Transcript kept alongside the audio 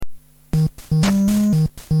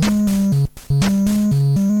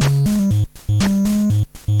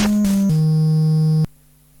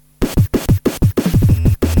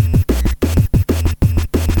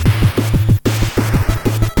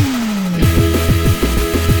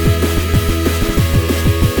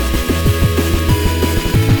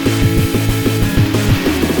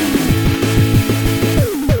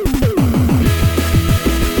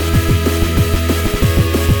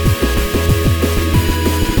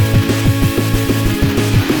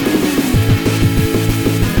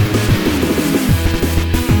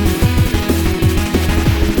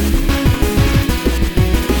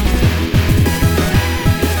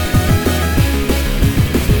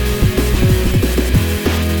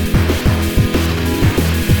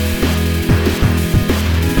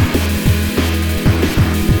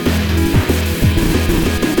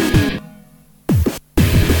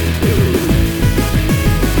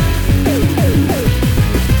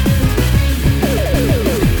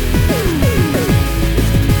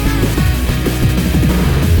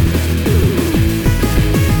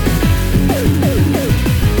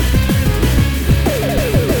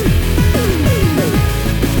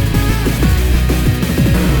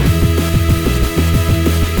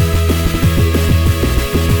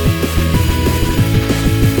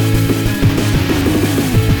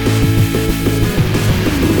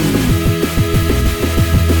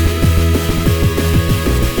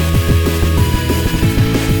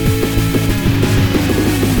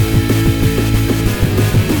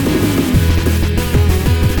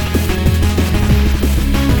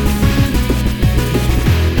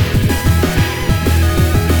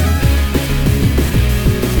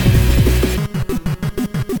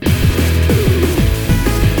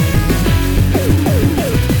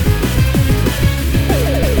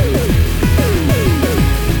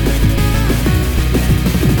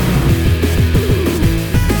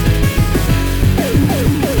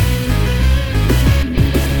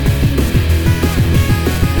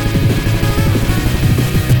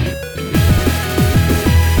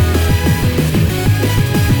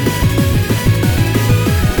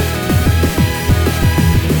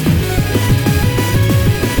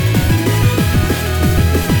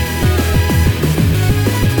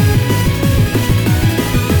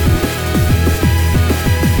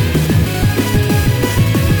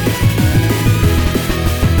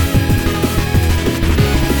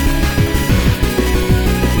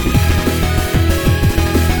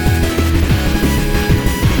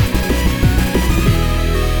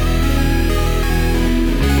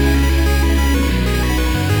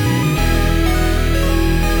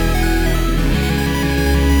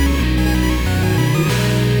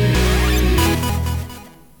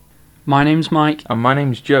My name's Mike, And my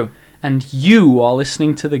name's Joe. and you are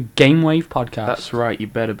listening to the Gamewave podcast. That's right, you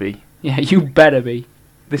better be. Yeah, you better be.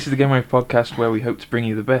 This is the Gamewave podcast where we hope to bring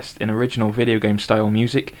you the best in original video game style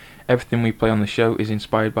music. Everything we play on the show is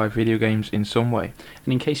inspired by video games in some way.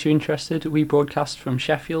 And in case you're interested, we broadcast from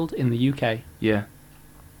Sheffield in the UK. Yeah,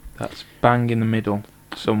 that's bang in the middle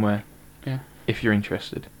somewhere. Yeah. If you're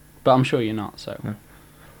interested. But I'm sure you're not, so. No.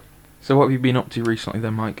 So what have you been up to recently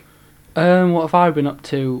then, Mike? What have I been up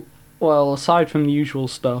to? Well, aside from the usual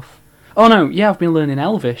stuff. Oh no, yeah, I've been learning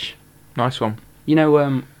Elvish. Nice one. You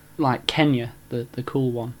know, like Kenya, the cool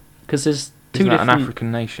one. Because there's two Isn't that different... an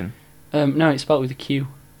African nation? No, it's spelled with a Q,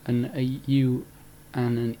 and a U,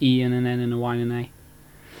 and an E, and an N, and a Y, and an A.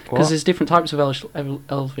 Because What? there's different types of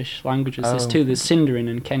Elvish languages. There's Oh. two. There's Sindarin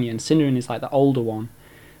and Kenyan. Sindarin is like the older one,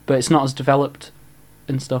 but it's not as developed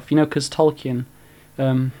and stuff. You know, because Tolkien...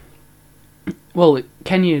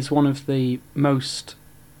 Kenya is one of the most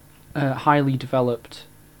highly developed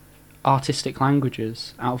artistic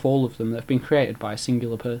languages out of all of them that have been created by a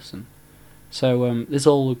singular person. So there's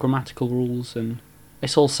all the grammatical rules and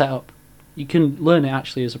it's all set up. You can learn it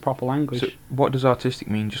actually as a proper language. So what does artistic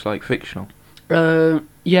mean? Just like fictional?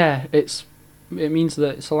 Yeah, it means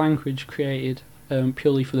that it's a language created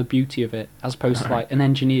purely for the beauty of it, as opposed to Right. like an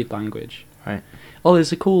engineered language. Right. Oh,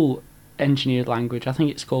 there's a cool engineered language. I think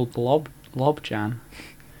it's called Lobjan,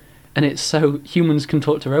 and it's so humans can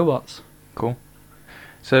talk to robots. Cool.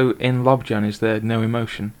 So in Lobjan, is there no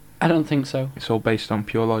emotion? I don't think so. It's all based on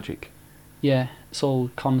pure logic. Yeah, it's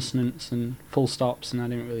all consonants and full stops, and I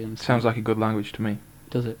didn't really understand. Sounds like a good language to me,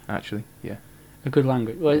 Does it? actually. Yeah. A good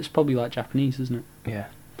language. Well, it's probably like Japanese, isn't it? Yeah.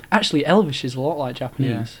 Actually, Elvish is a lot like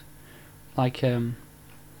Japanese. Like,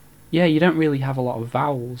 yeah, you don't really have a lot of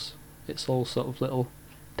vowels. It's all sort of little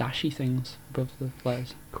dashy things above the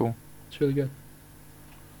letters. Cool. It's really good.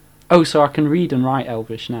 Oh, so I can read and write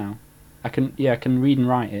Elvish now. I can read and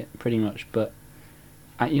write it pretty much, but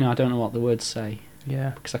I don't know what the words say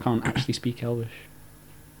Yeah. because I can't actually speak Elvish.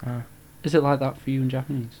 Ah. Is it like that for you in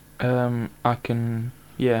Japanese? I can...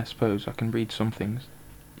 Yeah, I suppose. I can read some things.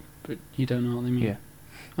 But you don't know what they mean? Yeah.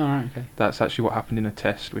 Alright, okay. That's actually what happened in a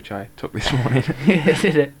test, which I took this morning.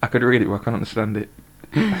 Did it? I could read it, but I can't understand it.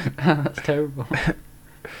 That's terrible.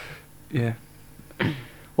 Yeah.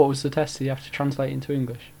 What was the test? Did you have to translate into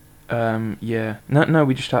English? Yeah. No,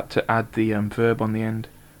 we just had to add the verb on the end.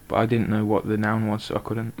 But I didn't know what the noun was, so I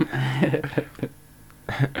couldn't.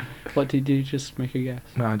 What did you just make a guess?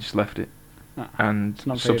 No, I just left it. Ah, And it's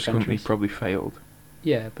not very subsequently adventurous. probably failed.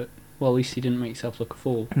 Yeah, but well, at least you didn't make yourself look a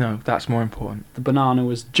fool. No, that's more important. The banana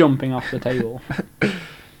was jumping off the table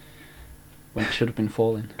when it should have been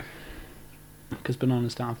falling. Because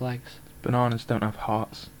bananas don't have legs. Bananas don't have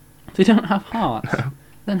hearts. They don't have hearts. No.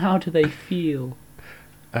 Then how do they feel?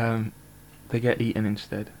 They get eaten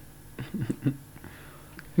instead.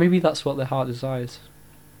 Maybe that's what their heart desires,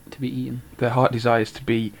 to be eaten. Their heart desires to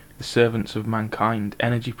be the servants of mankind,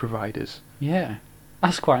 energy providers. Yeah,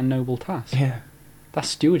 that's quite a noble task. Yeah. That's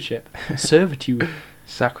stewardship, servitude.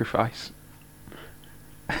 Sacrifice.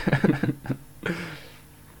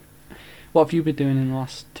 What have you been doing in the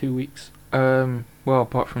last 2 weeks? Well,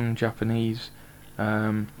 apart from Japanese,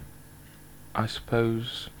 I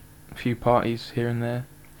suppose a few parties here and there.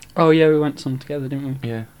 Oh yeah, we went some together, didn't we?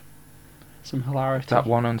 Yeah. Some hilarity. That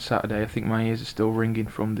one on Saturday, I think my ears are still ringing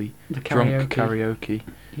from the The drunk karaoke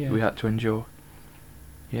Yeah. we had to endure.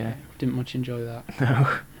 Yeah. Didn't much enjoy that.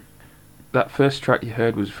 No. That first track you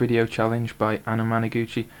heard was Video Challenge by Anna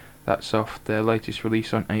Managuchi. That's off their latest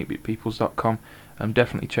release on 8bitpeoples.com.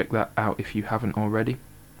 Definitely check that out if you haven't already.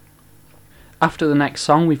 After the next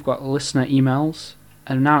song, we've got listener emails,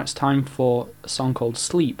 and now it's time for a song called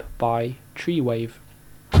Sleep by Treewave.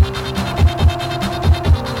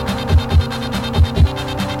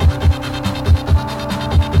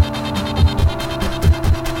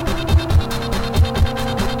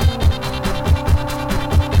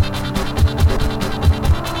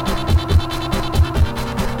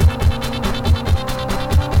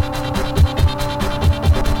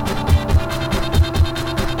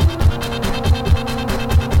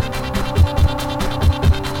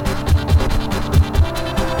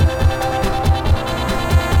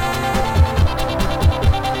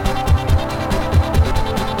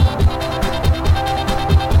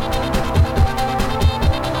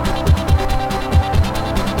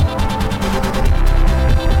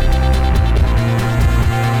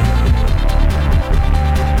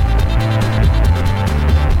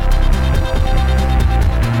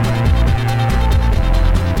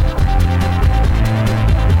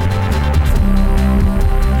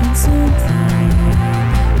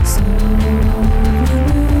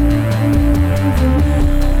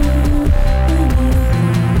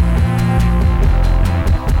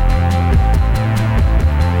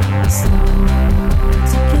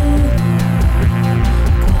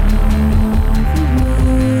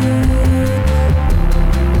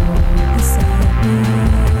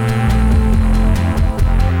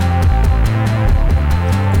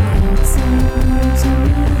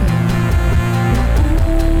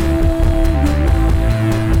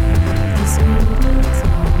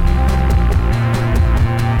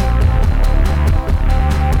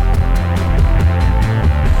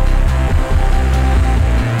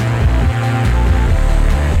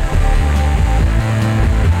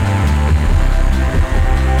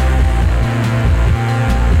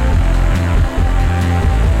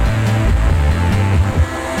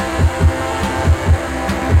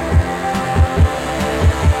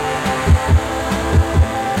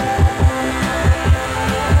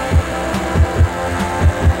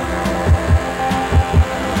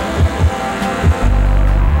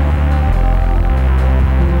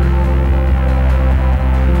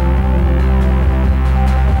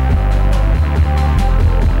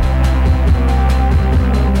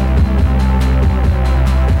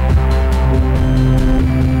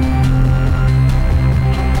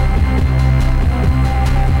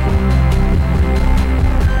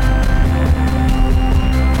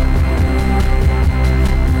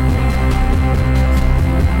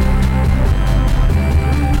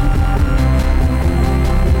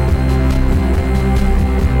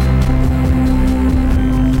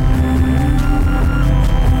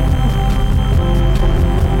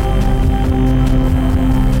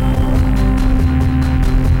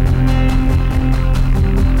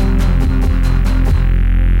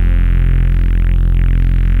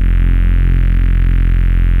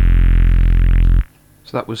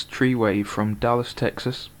 So that was Treewave from Dallas,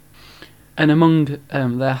 Texas. And among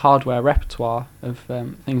their hardware repertoire of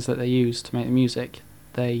things that they use to make the music,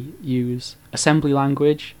 they use assembly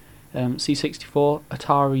language, C64,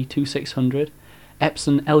 Atari 2600,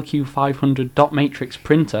 Epson LQ500 dot matrix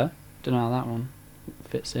printer. Don't know how that one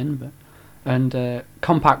fits in, but and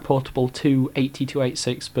compact portable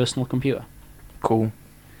 28286 personal computer. Cool.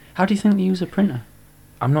 How do you think they use a printer?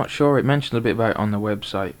 I'm not sure. It mentioned a bit about it on the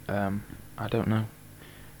website. I don't know.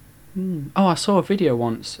 Oh, I saw a video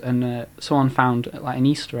once, and someone found like an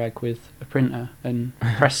Easter egg with a printer and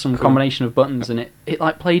pressed some Cool. combination of buttons, and it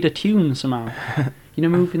like played a tune somehow. You know,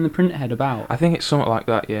 moving the printer head about. I think it's something like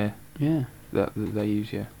that, yeah. Yeah. That they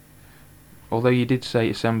use, yeah. Although you did say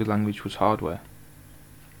assembly language was hardware,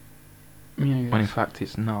 Yeah. when in fact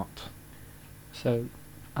it's not. So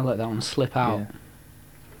I let that one slip out. Yeah.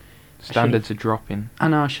 Standards are dropping. I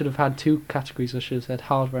know I should have had two categories. I should have said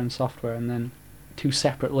hardware and software, and then two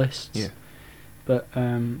separate lists. Yeah. But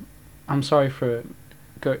I'm sorry for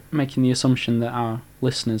making the assumption that our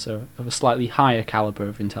listeners are of a slightly higher caliber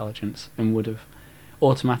of intelligence and would have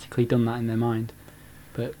automatically done that in their mind.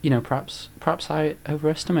 But you know, perhaps I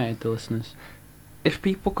overestimated the listeners. If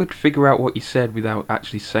people could figure out what you said without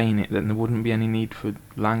actually saying it, then there wouldn't be any need for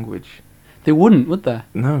language. They wouldn't, would there?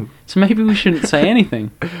 No. So maybe we shouldn't say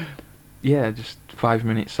anything. Yeah, just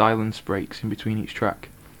 5-minute silence breaks in between each track,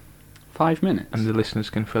 5 minutes. and the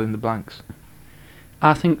listeners can fill in the blanks.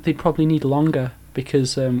 I think they'd probably need longer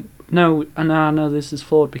because no, this is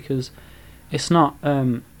flawed because it's not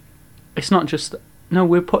just no.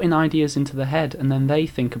 We're putting ideas into the head and then they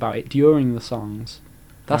think about it during the songs.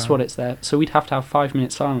 That's what it's there. So we'd have to have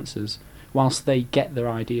 5-minute silences whilst they get their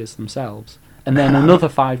ideas themselves, and then another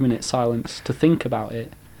 5-minute silence to think about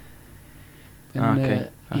it. And, Okay,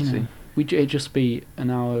 I see. It'd just be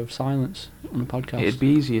an hour of silence on a podcast. It'd be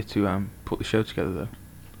easier to put the show together though.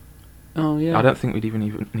 Oh yeah. I don't think we'd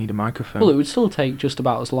even need a microphone. Well, it would still take just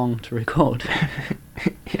about as long to record,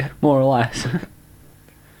 Yeah. more or less.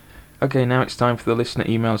 Okay, now it's time for the listener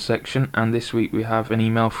email section, and this week we have an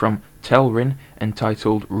email from Telrin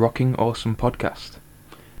entitled Rocking Awesome Podcast.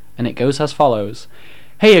 And it goes as follows.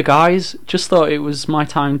 Hey you guys, just thought it was my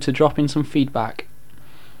time to drop in some feedback.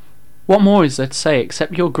 What more is there to say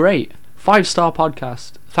except you're great? 5-star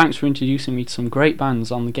podcast. Thanks for introducing me to some great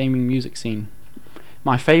bands on the gaming music scene.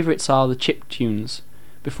 My favourites are the chip tunes.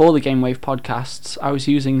 Before the GameWave podcasts, I was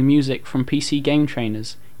using the music from PC Game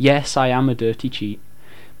Trainers. Yes, I am a dirty cheat.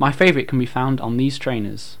 My favourite can be found on these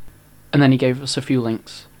trainers. And then he gave us a few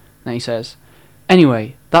links. Then he says,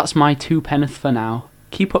 anyway, that's my 2 penneth for now.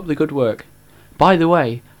 Keep up the good work. By the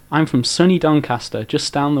way, I'm from sunny Doncaster,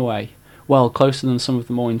 just down the way. Well, closer than some of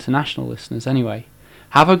the more international listeners anyway.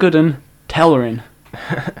 Have a good one, Tellerin.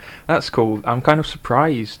 That's cool. I'm kind of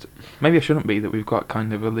surprised. Maybe I shouldn't be that we've got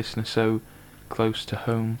kind of a listener so close to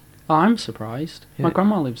home. Oh, I'm surprised. Yeah. My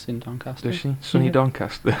grandma lives in Doncaster. Does she? Sunny Yeah.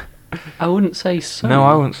 Doncaster. I wouldn't say sunny. No,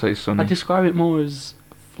 I wouldn't say sunny. I describe it more as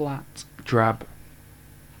flat. Drab.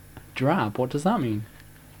 Drab? What does that mean?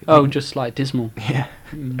 Oh, just like dismal. Yeah.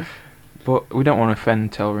 Mm. But we don't want to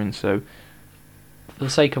offend Telrin, so For the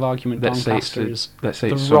sake of argument, let's say Doncaster it's is let's say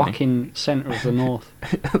the it's sunny. rocking centre of the north.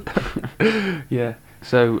 Yeah.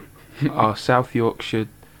 So our South Yorkshire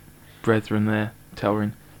brethren there,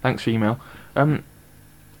 Telrin. Thanks for your email.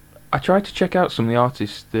 I tried to check out some of the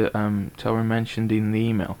artists that Telrin mentioned in the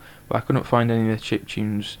email, but I couldn't find any of their chip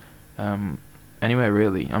tunes anywhere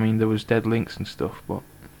really. I mean, there was dead links and stuff, but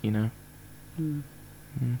you know. Mm.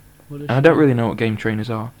 Mm. What is And I don't really know what game trainers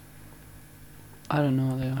are. I don't know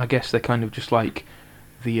what they are. I guess they're kind of just like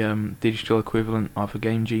the digital equivalent of a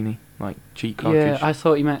Game Genie, like cheat cartridge. Yeah, I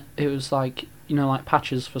thought you meant it was like, you know, like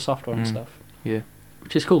patches for software and stuff. Yeah.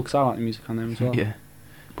 Which is cool because I like the music on them as well. Yeah.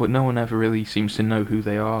 But no one ever really seems to know who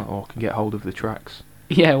they are or can get hold of the tracks.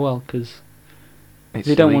 Yeah, well, because It's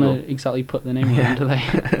they don't illegal. want to exactly put their name Yeah. on, do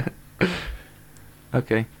they?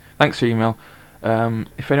 Okay, thanks for your email.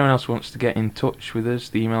 If anyone else wants to get in touch with us,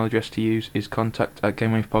 the email address to use is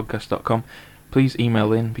contact@gamewavepodcast.com. Please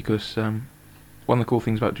email in because one of the cool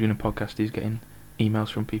things about doing a podcast is getting emails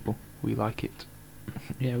from people. We like it.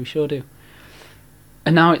 Yeah, we sure do.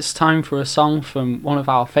 And now it's time for a song from one of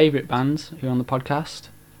our favourite bands here on the podcast.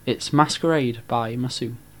 It's Masquerade by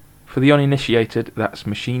Masu. For the uninitiated, that's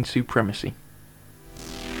Machine Supremacy.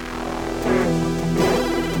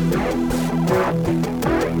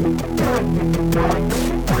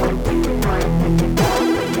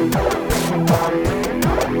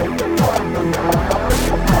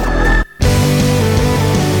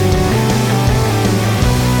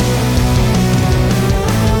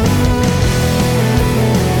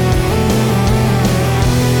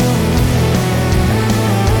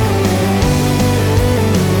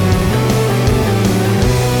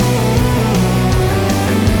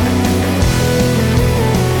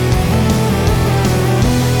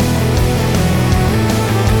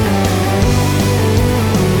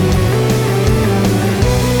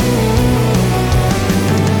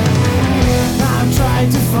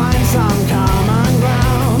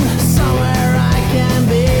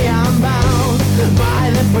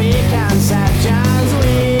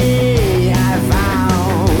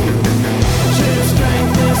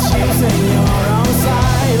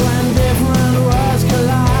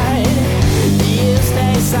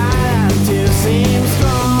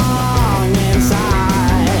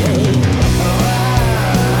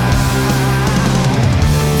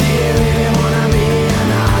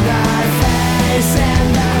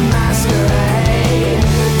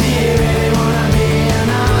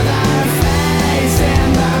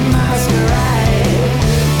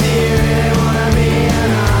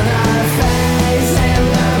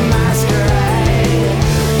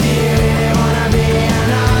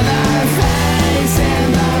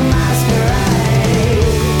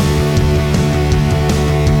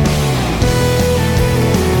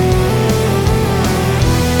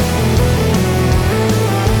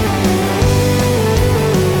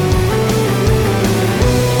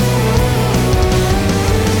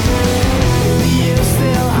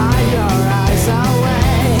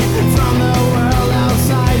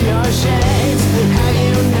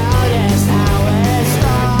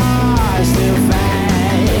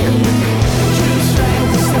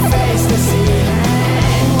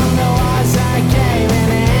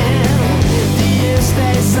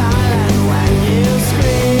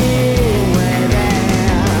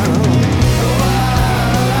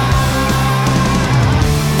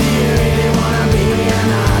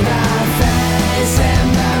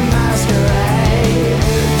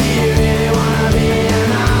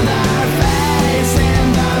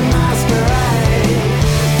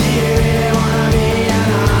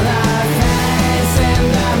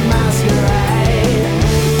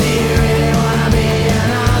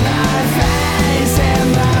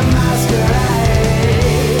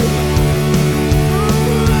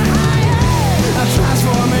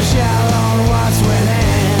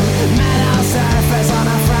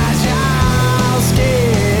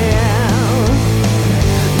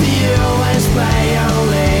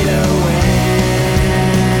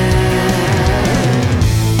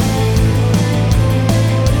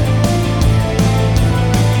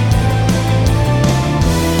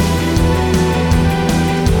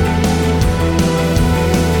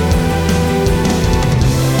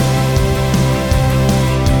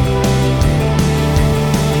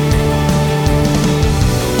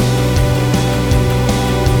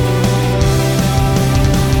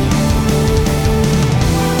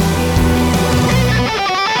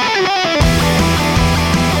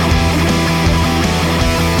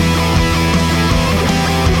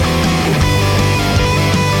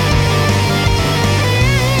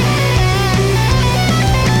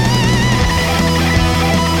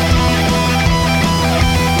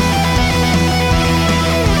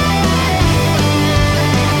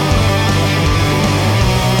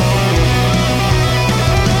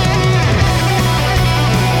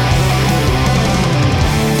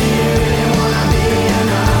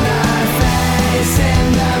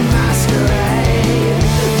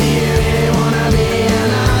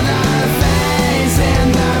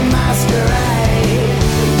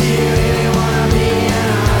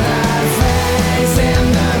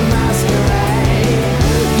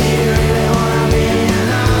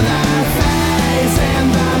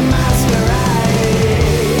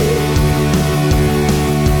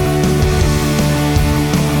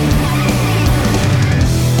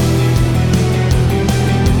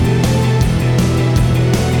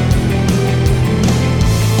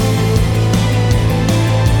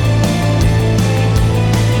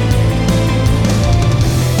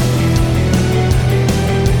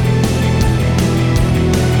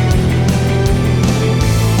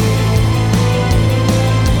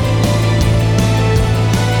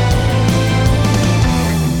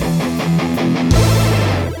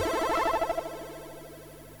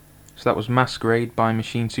 So that was Masquerade by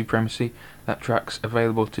Machine Supremacy. That track's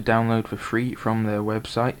available to download for free from their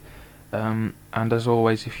website. And as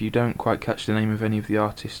always, if you don't quite catch the name of any of the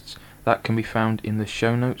artists, that can be found in the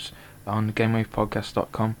show notes on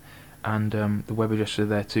gamewavepodcast.com, and the web address are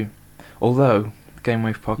there too. Although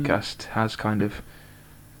Gamewave Podcast has kind of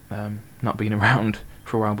not been around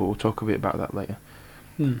for a while, but we'll talk a bit about that later.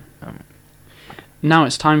 Now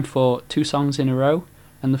it's time for 2 songs in a row,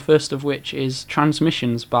 and the first of which is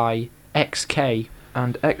Transmissions by XK.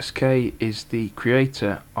 And XK is the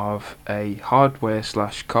creator of a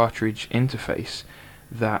hardware/cartridge interface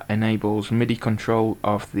that enables MIDI control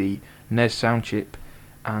of the NES sound chip,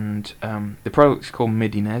 and the product is called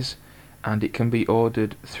MIDI NES, and it can be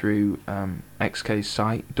ordered through XK's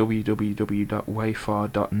site,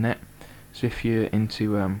 www.wayfar.net. So if you're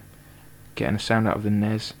into getting a sound out of the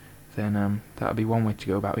NES, then that would be one way to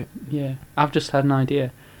go about it. Yeah, I've just had an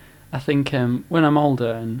idea. I think when I'm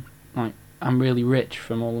older and like I'm really rich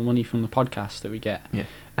from all the money from the podcast that we get,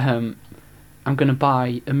 I'm going to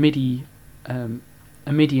buy a MIDI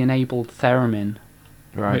enabled theremin,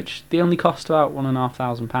 Right. which they only cost about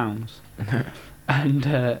 £1,500.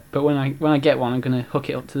 And but when I get one, I'm going to hook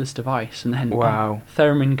it up to this device and then Wow.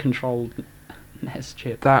 theremin controlled NES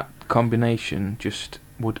chip. That combination just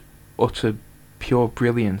would utter pure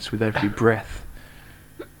brilliance with every breath.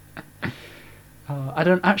 I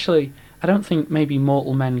don't think maybe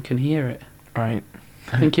mortal men can hear it. Right.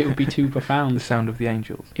 I think it would be too The profound. sound of the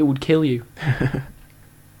angels. It would kill you.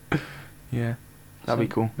 Yeah, that'd be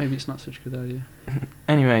cool. Maybe it's not such a good idea.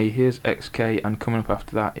 Anyway, here's XK, and coming up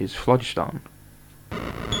after that is Phlogiston.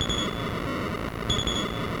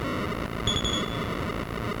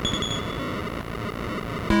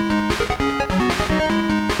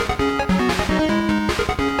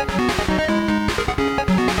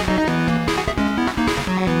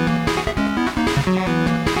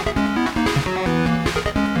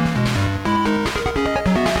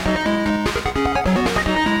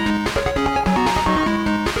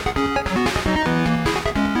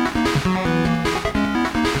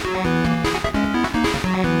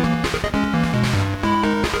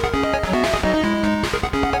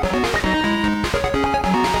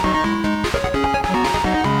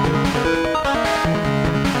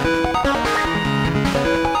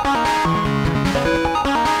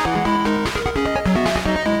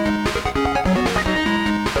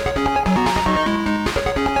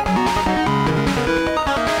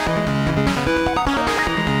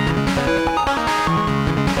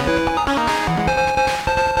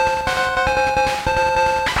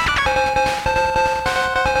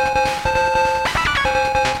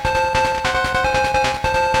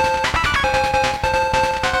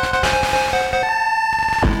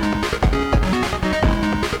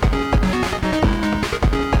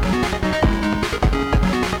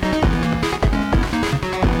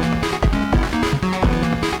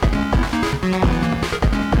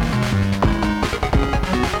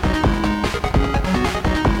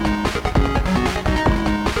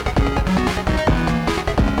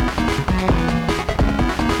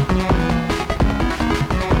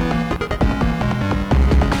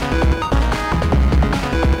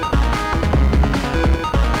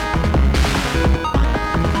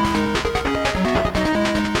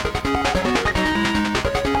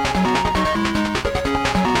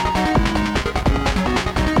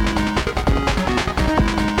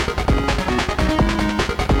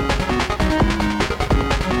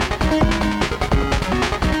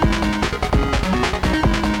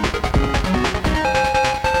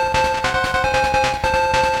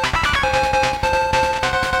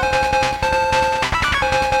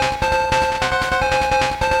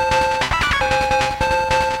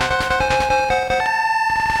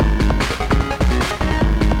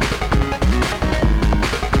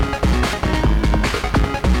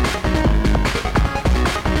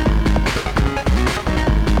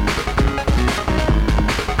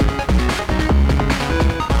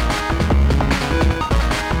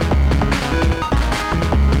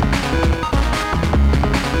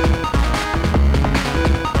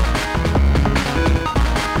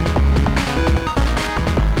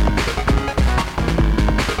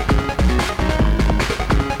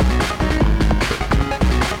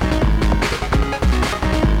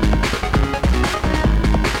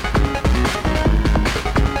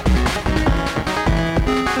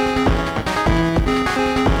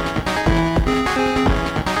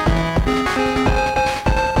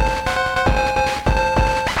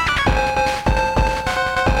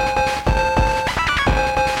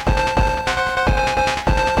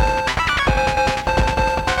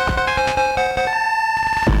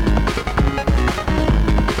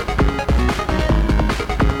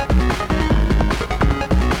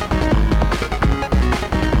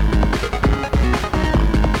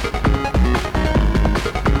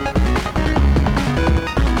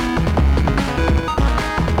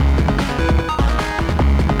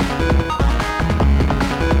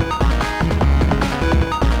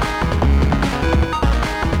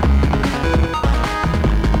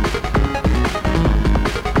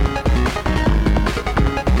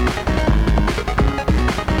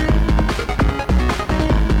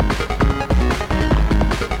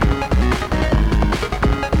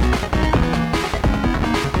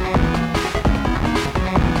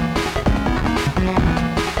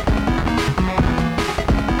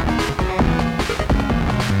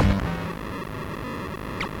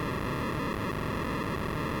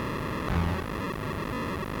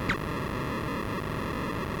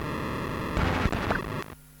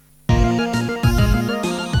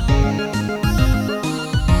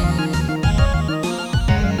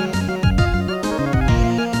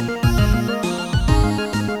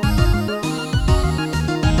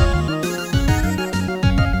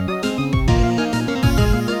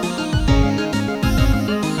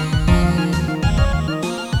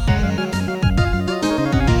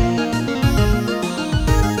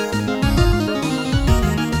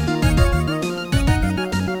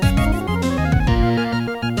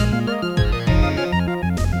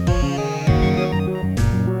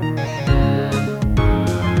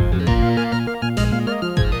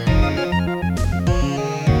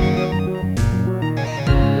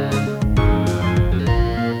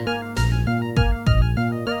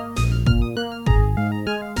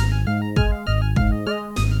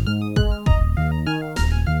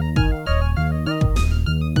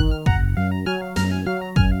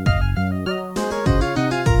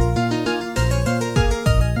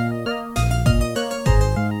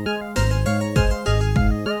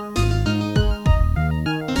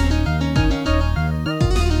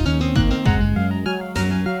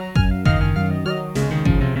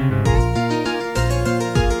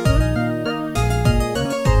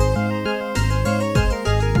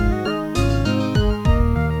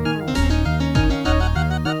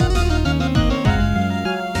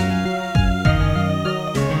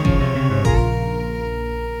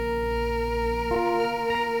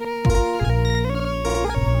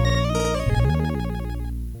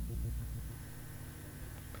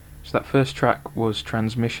 So that first track was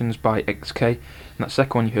Transmissions by XK, and that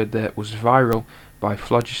second one you heard there was Viral by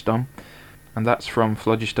Phlogiston, and that's from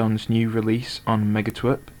Phlogiston's new release on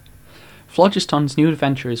Megatwerp. Phlogiston's new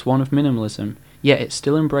adventure is one of minimalism, yet it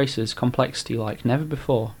still embraces complexity like never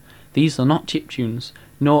before. These are not chiptunes,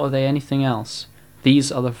 nor are they anything else. These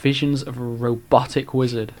are the visions of a robotic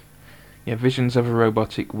wizard. Yeah, Visions of a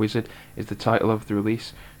Robotic Wizard is the title of the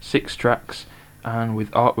release. 6 tracks, and with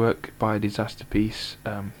artwork by Disasterpiece.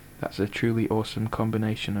 That's a truly awesome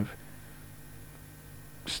combination of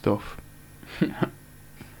stuff.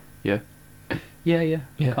 Yeah. Yeah.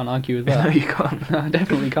 Yeah. Can't argue with No, that. you can't. I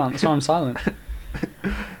definitely can't, that's why I'm silent.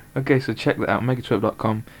 Okay, so check that out,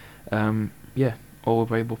 megatwerp.com. Yeah, all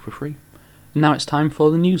available for free. Now it's time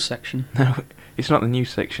for the news section. No, it's not the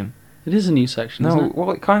news section. It is a news section, isn't No, it?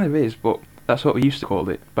 well, it kind of is, but that's what we used to call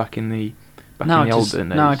it back in the olden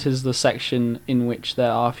days. Now it is the section in which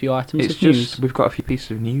there are a few items It's of just news. we've got a few pieces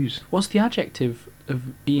of news. What's the adjective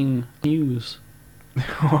of being news?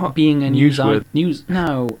 What? Being a news Newsword. news?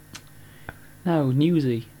 No,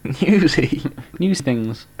 newsy. Newsy. News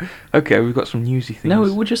things. Okay, we've got some newsy things. No,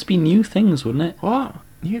 it would just be new things, wouldn't it? What?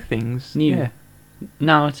 New things? New. Yeah.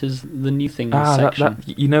 Now it is the new things That, section.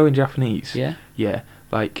 you know, in Japanese. Yeah. Yeah,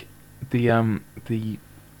 like the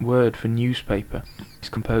word for newspaper is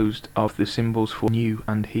composed of the symbols for new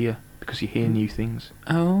and hear, because you hear new things.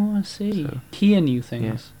 Oh, I see. So- Hear new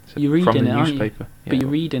things. So You're reading from the it, aren't you? newspaper. But you're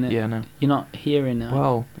reading it. Yeah, no. You're not hearing it.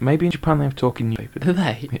 Well, maybe in Japan they have talking newspaper. Do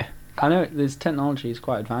they? Yeah. I know this technology is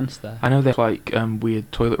quite advanced there. I know they're like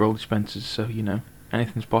weird toilet roll dispensers, so you know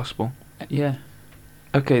anything's possible. Yeah.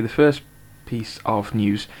 Okay, the first piece of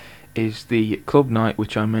news is the club night,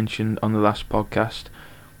 which I mentioned on the last podcast.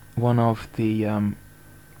 One of the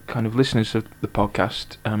kind of listeners of the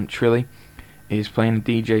podcast, Trilly, is playing a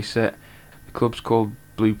DJ set. The club's called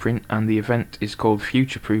Blueprint, and the event is called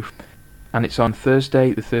Future Proof, and it's on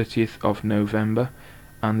Thursday, the 30th of November,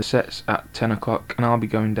 and the set's at 10 o'clock, and I'll be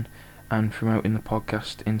going down and promoting the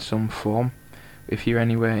podcast in some form. If you're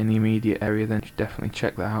anywhere in the immediate area, then definitely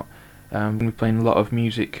check that out. We're going to be playing a lot of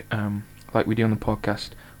music, like we do on the podcast,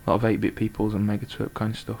 a lot of 8-bit peoples and Megatwerp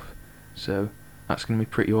kind of stuff. So that's going to be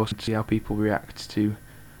pretty awesome to see how people react to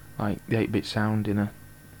like the 8-bit sound in a,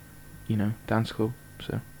 dance club.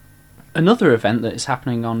 So Another event that is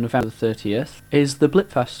happening on November the 30th is the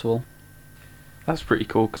Blip Festival. that's pretty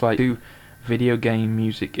cool, because like do video game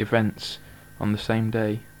music events on the same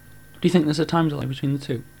day. Do you think there's a time delay between the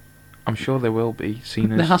two? I'm sure there will be, seeing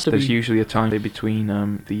There as has to there's be. usually a time delay between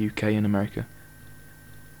the UK and America.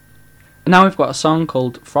 Now we've got a song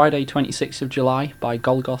called Friday 26th of July by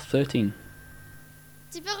Golgoth 13.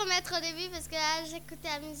 Tu peux remettre au début parce que là j'écoutais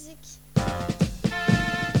la musique.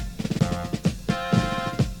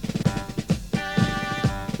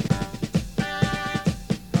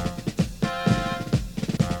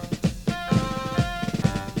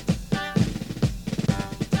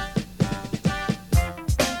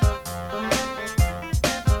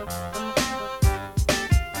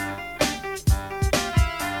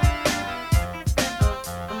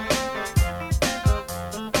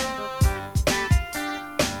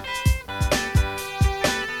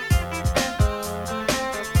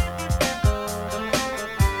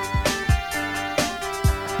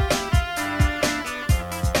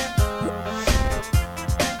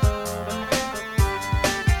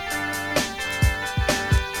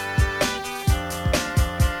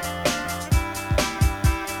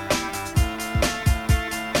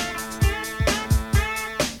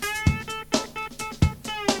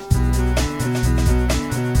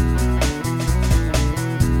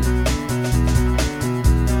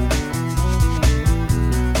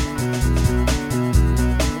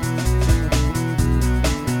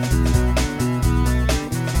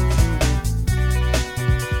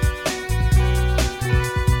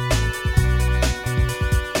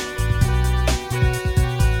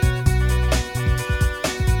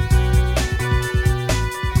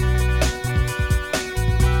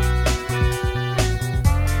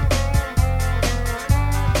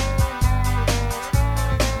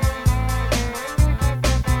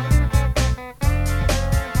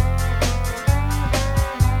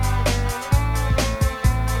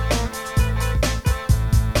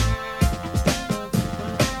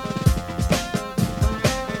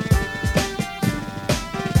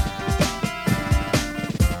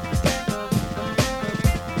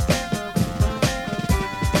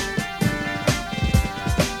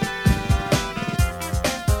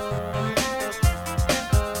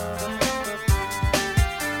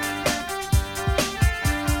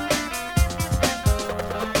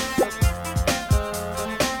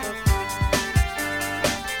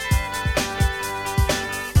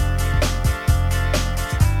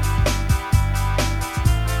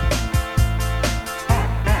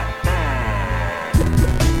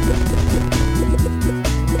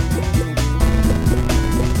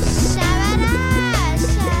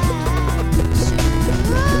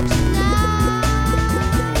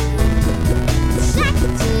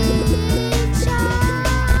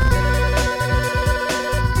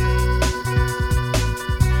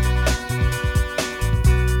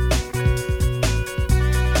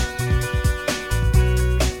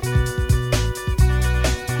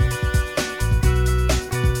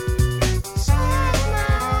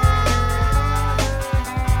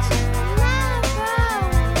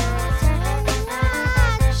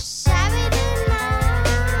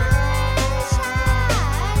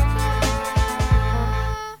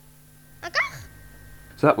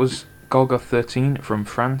 So that was Golgoth 13 from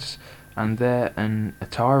France, and they're an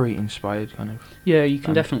Atari-inspired kind of... Yeah, you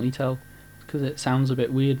can band. definitely tell, because it sounds a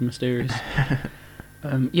bit weird and mysterious.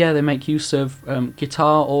 Yeah, they make use of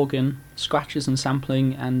guitar, organ, scratches and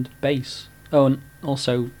sampling, and bass. Oh, and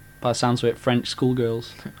also, by the sounds of it, French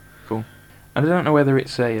schoolgirls. Cool. And I don't know whether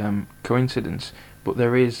it's a coincidence, but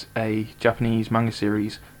there is a Japanese manga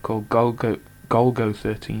series called Golgo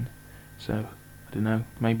 13. So, I don't know,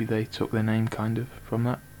 maybe they took their name kind of from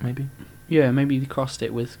that, maybe? Yeah, maybe they crossed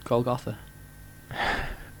it with Golgotha.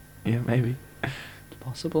 Yeah, maybe. It's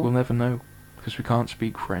possible. We'll never know, because we can't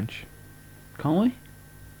speak French. Can't we?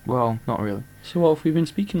 Well, not really. So what have we been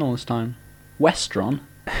speaking all this time? Westron?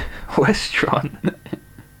 Westron?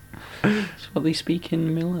 That's what they speak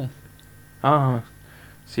in Middle Earth. Ah,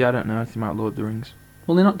 see, I don't know anything about Lord of the Rings.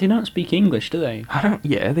 Well, they don't speak English, do they?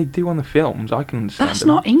 Yeah, they do on the films, I can understand That's them.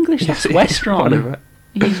 not English, Yes, that's it is. Westron. Whatever.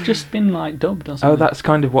 He's just been, like, dubbed or something. Oh, that's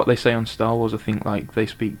kind of what they say on Star Wars, I think, like, they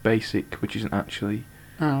speak basic, which isn't actually,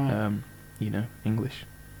 Oh, right. English.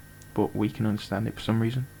 But we can understand it for some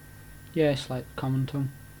reason. Yeah, it's like common tongue.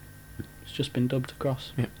 It's just been dubbed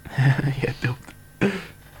across. Yeah, yeah, dubbed.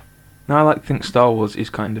 Now, I like to think Star Wars is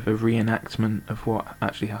kind of a reenactment of what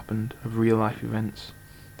actually happened, of real-life events,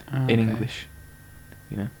 in Okay. English,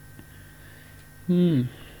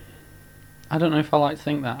 I don't know if I like to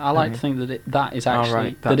think that. I like to think that that is actually,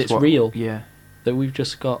 Alright, that that's it's real. Yeah. That we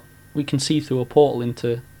can see through a portal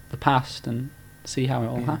into the past and see how it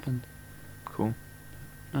all Yeah. happened. Cool.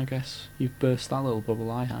 I guess you've burst that little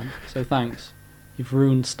bubble I had, so thanks. You've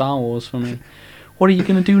ruined Star Wars for me. What are you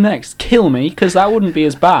going to do next? Kill me? Because that wouldn't be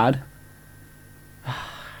as bad.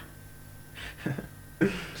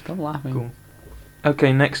 Stop laughing. Cool.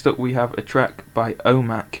 Okay, next up we have a track by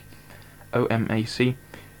OMAC, O-M-A-C.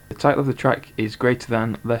 The title of the track is Greater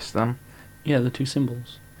Than, Less Than, Yeah, the two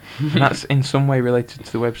symbols. and that's in some way related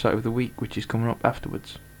to the website of the week, which is coming up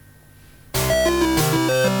afterwards.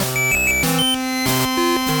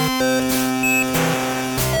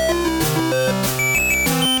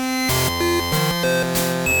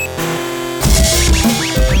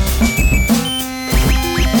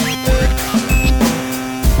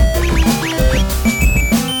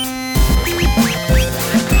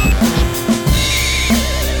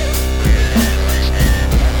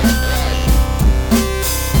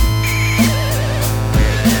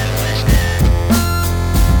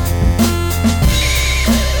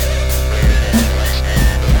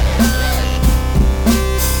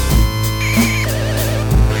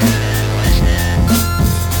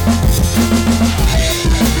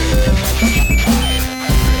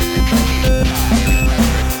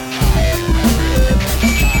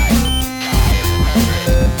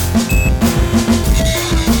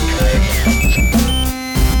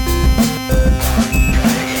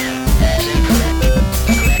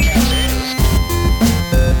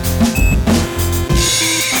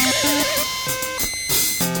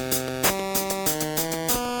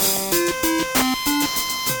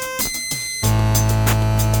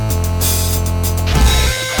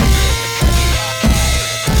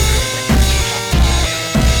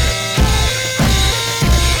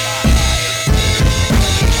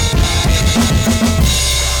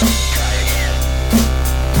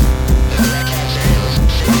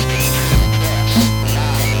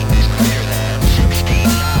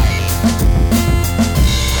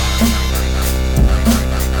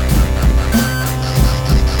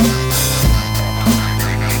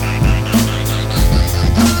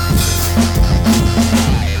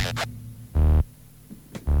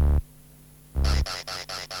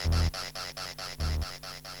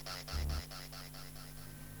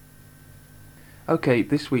 Okay,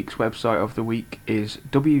 this week's website of the week is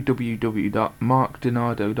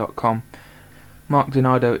www.markdonardo.com. Mark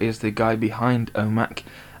Donardo is the guy behind OMAC,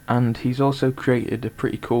 and he's also created a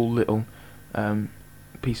pretty cool little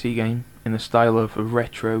PC game in the style of a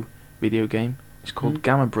retro video game. It's called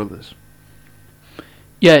Gamma Brothers.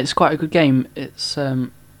 Yeah, it's quite a good game. It's a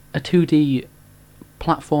 2D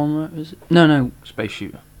platformer. Is it? No. Space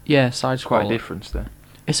shooter. Yeah, side There's quite a scroller. difference there.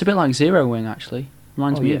 It's a bit like Zero Wing, actually.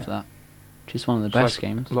 Reminds Oh, me yeah. of that. Which is one of the It's best like-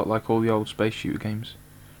 games. A lot like all the old space shooter games.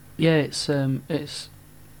 Yeah, it's a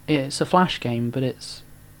flash game, but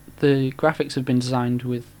the graphics have been designed to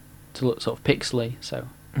look sort of pixely, so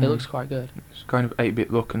it looks quite good. It's kind of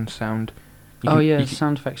 8-bit look and sound. Oh yeah, you the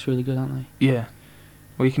sound effects are really good, aren't they? Yeah.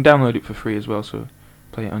 Well, you can download it for free as well, so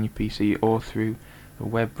play it on your PC or through a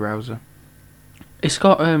web browser. It's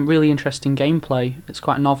got really interesting gameplay. It's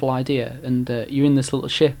quite a novel idea, and you're in this little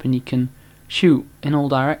ship and you can shoot in all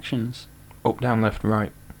directions. Up, down, left,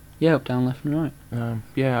 right. Yeah, up, down, left, and right.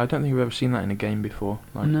 Yeah, I don't think I've ever seen that in a game before,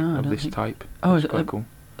 like No, I of don't this think- type. Oh, it's is it quite cool.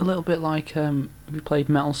 A little bit like, have you played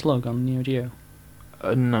Metal Slug on Neo Geo?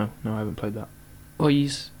 No, I haven't played that. Well, you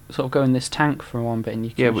sort of go in this tank for one bit and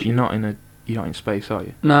you can Yeah, but shoot- you're not in space, are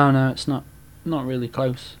you? No, it's not really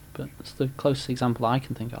close, but it's the closest example I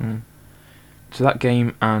can think of. Mm. So that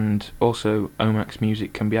game and also Omax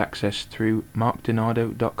music can be accessed through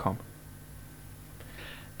markdonado.com.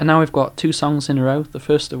 And now we've got 2 songs in a row, the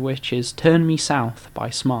first of which is Turn Me South by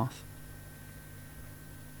Smarth.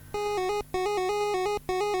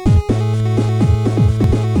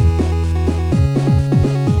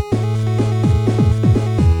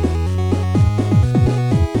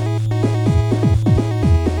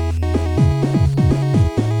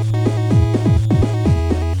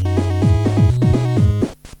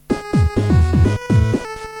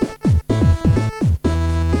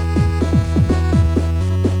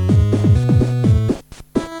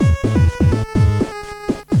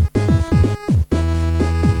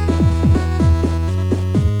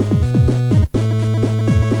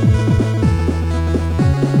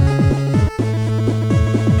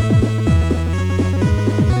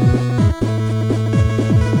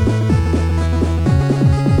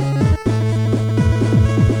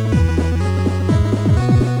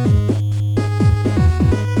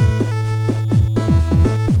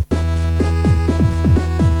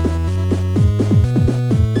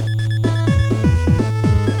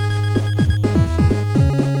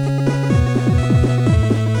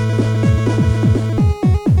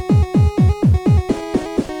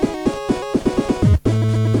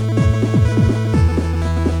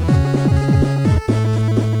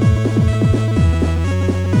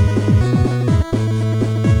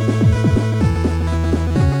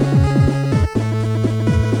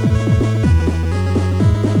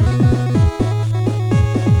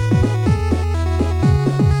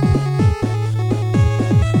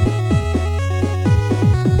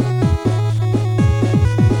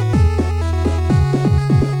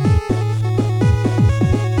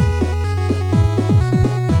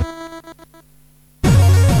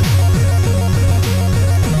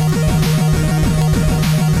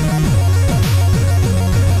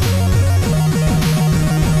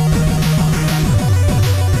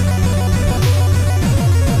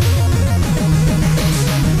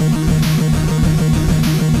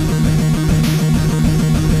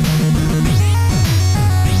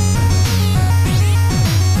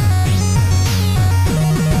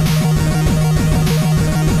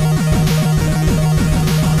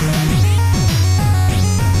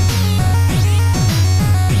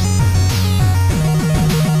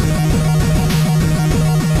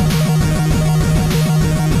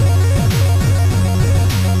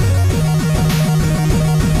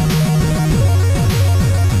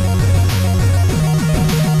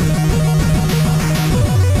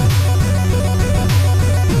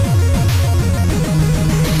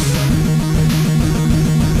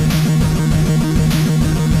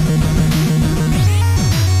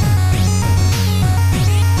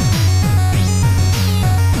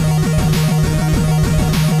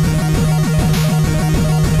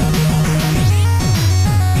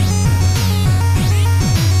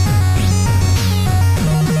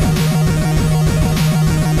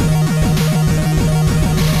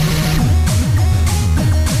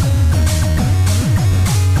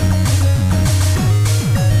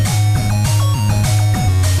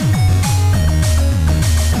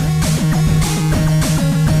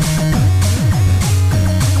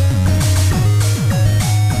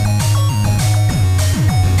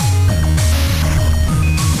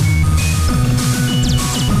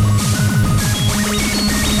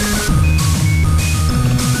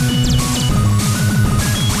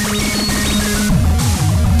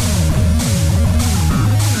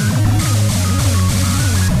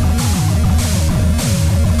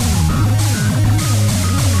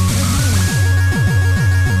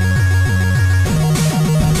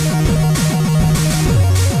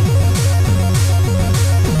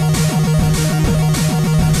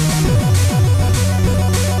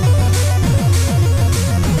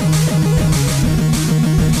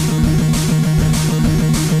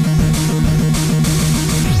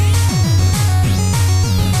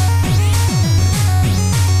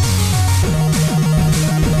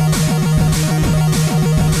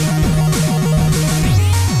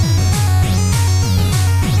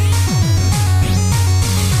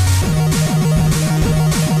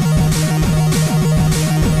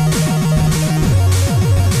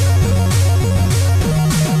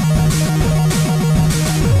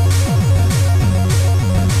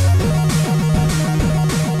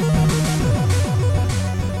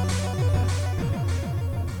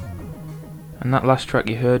 And that last track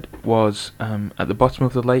you heard was At the Bottom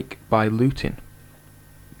of the Lake by Lutin.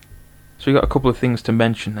 So we got a couple of things to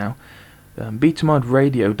mention now.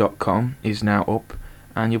 BetaModRadio.com is now up,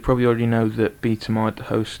 and you'll probably already know that BetaMod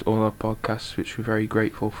hosts all our podcasts, which we're very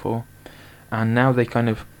grateful for. And now they kind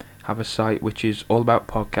of have a site which is all about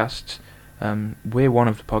podcasts. We're one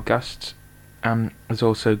of the podcasts, and there's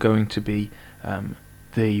also going to be the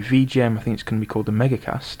VGM, I think it's going to be called the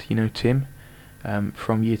Megacast, you know Tim,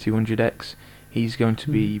 from Year 200X. He's going to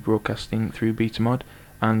be broadcasting through BetaMod,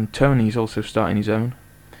 and Tony's also starting his own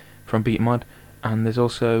from BetaMod, and there's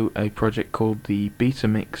also a project called the Beta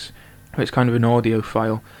Mix, where it's kind of an audio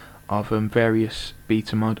file of various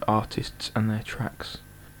BetaMod artists and their tracks.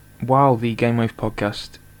 While the GameWave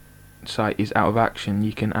podcast site is out of action,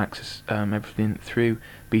 you can access everything through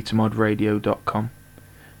BetaModRadio.com,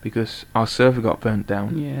 because our server got burnt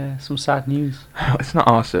down. Yeah, some sad news. It's not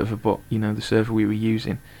our server, but the server we were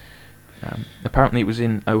using. Apparently it was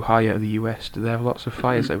in Ohio, the US. Do they have lots of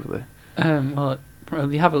fires over there? Well,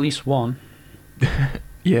 they have at least one.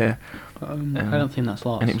 Yeah. I don't think that's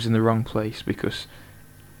lost. And it was in the wrong place because,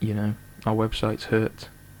 our website's hurt.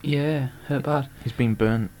 Yeah, hurt bad. It's been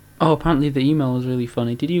burnt. Oh, apparently the email was really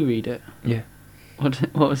funny. Did you read it? Yeah.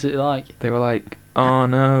 What was it like? They were like, "Oh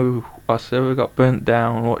no, our server got burnt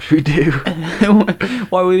down. What should we do?"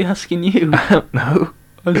 Why were they asking you? I don't know.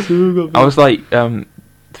 Our server got burnt. I was like,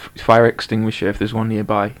 fire extinguisher if there's one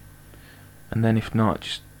nearby, and then if not,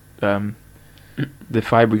 just the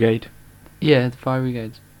fire brigade. Yeah, the fire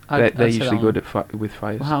brigades. They're usually good at with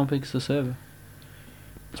fires. Well, how big's the server?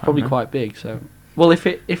 It's probably quite big. So, well, if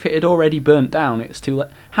it had already burnt down, it's too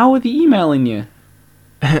late. How are they emailing you?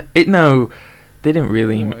 They didn't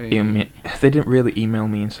really email me. They didn't really email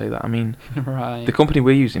me and say that. I mean, right. The company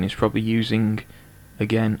we're using is probably using,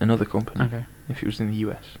 again, another company. Okay. If it was in the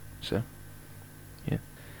US, so yeah.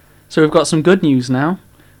 So we've got some good news now,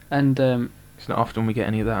 and it's not often we get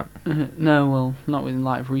any of that. No, well, not in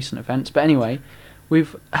light of recent events. But anyway,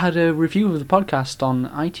 we've had a review of the podcast on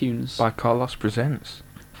iTunes by Carlos Presents.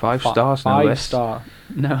 5 stars, no less. 5 star,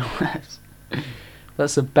 no less.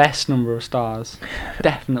 That's the best number of stars.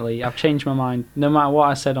 Definitely. I've changed my mind. No matter what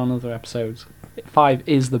I said on other episodes, 5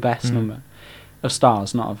 is the best number of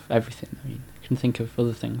stars, not of everything. I mean, you can think of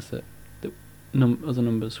other things that other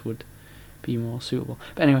numbers would be more suitable.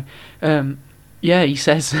 But anyway, yeah, he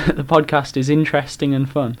says the podcast is interesting and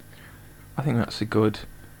fun. I think that's a good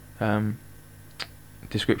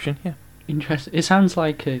description, yeah. Interesting. It sounds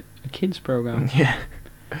like a kids program. Yeah.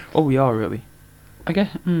 Oh, we are really. I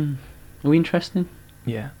guess. Are we interesting?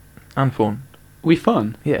 Yeah. And fun. Are we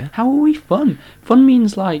fun? Yeah. How are we fun? Fun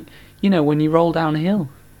means like, when you roll down a hill.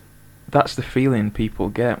 That's the feeling people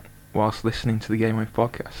get whilst listening to the GameWave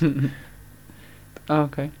podcast. Oh,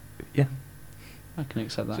 okay. Yeah. I can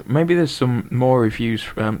accept that. So maybe there's some more reviews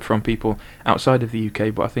from people outside of the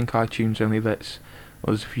UK, but I think iTunes only lets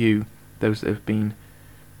us view those that have been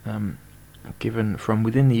given from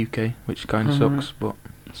within the UK, which kind of sucks, but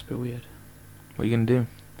it's a bit weird. What are you going to do?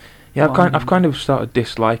 Yeah, I've kind of started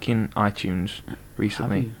disliking iTunes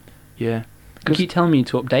recently. Have you? Yeah. You keep telling me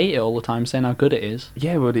to update it all the time, saying how good it is.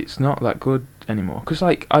 Yeah, but it's not that good anymore. Because,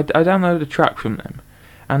 I downloaded a track from them,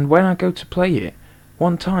 and when I go to play it,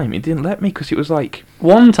 one time, it didn't let me because it was like...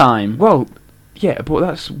 One time? Well, yeah, but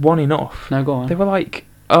that's one enough. No, go on. They were like,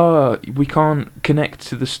 we can't connect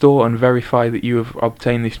to the store and verify that you have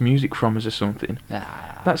obtained this music from us or something.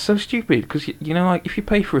 That's so stupid, because, like, if you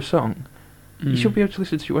pay for a song, you should be able to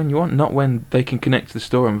listen to it when you want, not when they can connect to the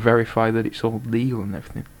store and verify that it's all legal and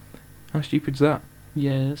everything. How stupid's that?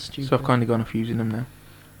 Yeah, that's stupid. So I've kind of gone off using them now.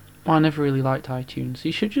 Well, I never really liked iTunes.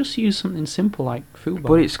 You should just use something simple like Fubo.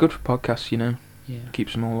 But it's good for podcasts, Yeah.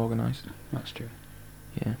 Keeps them all organised. That's true.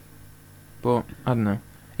 Yeah. But, I don't know.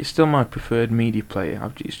 It's still my preferred media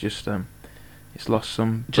player. It's just, it's lost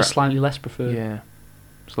some... Just slightly less preferred. Yeah.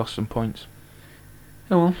 It's lost some points.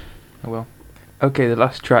 Oh well. Okay, the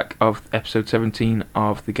last track of episode 17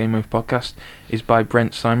 of the GameWave podcast is by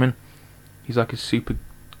Brent Simon. He's like a super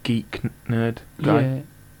geek nerd guy. Yeah.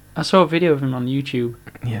 I saw a video of him on YouTube.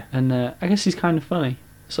 Yeah. And I guess he's kind of funny.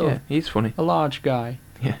 He's funny. A large guy.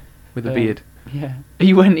 Yeah, with a beard. Yeah.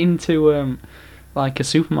 He went into like a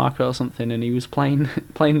supermarket or something, and he was playing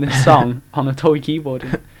this song on a toy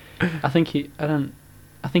keyboard. And I think he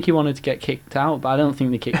wanted to get kicked out, but I don't think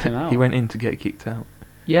they kicked him out. He went in to get kicked out.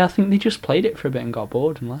 Yeah, I think they just played it for a bit and got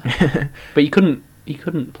bored and left. But he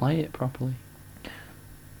couldn't play it properly.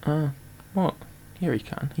 What? Yeah, he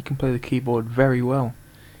can. He can play the keyboard very well.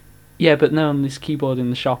 Yeah, but no, on this keyboard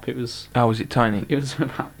in the shop, it was... Oh, was it tiny? It was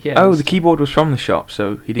about... Yeah. Oh, the keyboard was from the shop,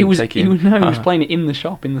 so he didn't take it in. No, he was playing it in the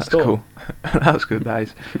shop, in the store. That's cool. That's good, that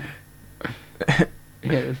is.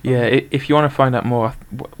 Yeah, it was fun. Yeah, if you want to find out more,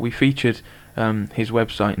 we featured his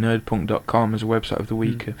website, nerdpunk.com, as a website of the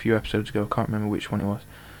week a few episodes ago. I can't remember which one it was.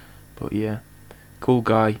 But yeah, cool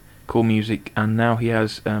guy, cool music, and now he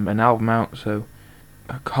has an album out, so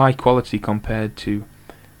high quality compared to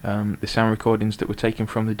the sound recordings that were taken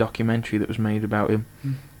from the documentary that was made about him.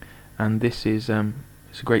 And this is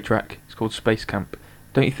it's a great track. It's called Space Camp.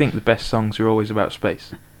 Don't you think the best songs are always about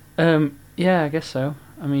space? Yeah, I guess so.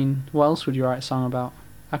 I mean, what else would you write a song about?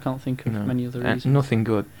 I can't think of many other reasons. Nothing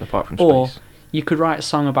good apart from Or space. you could write a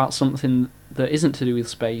song about something that isn't to do with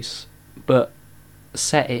space, but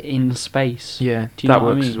set it in space. Yeah, Do you know that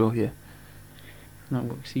what I works mean? as well, yeah. That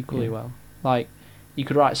works equally Yeah. well. Like, you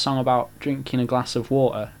could write a song about drinking a glass of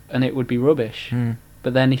water, and it would be rubbish.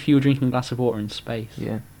 But then if you were drinking a glass of water in space...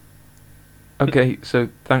 Yeah. Okay, so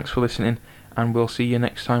thanks for listening, and we'll see you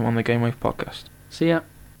next time on the Game Wave podcast. See ya.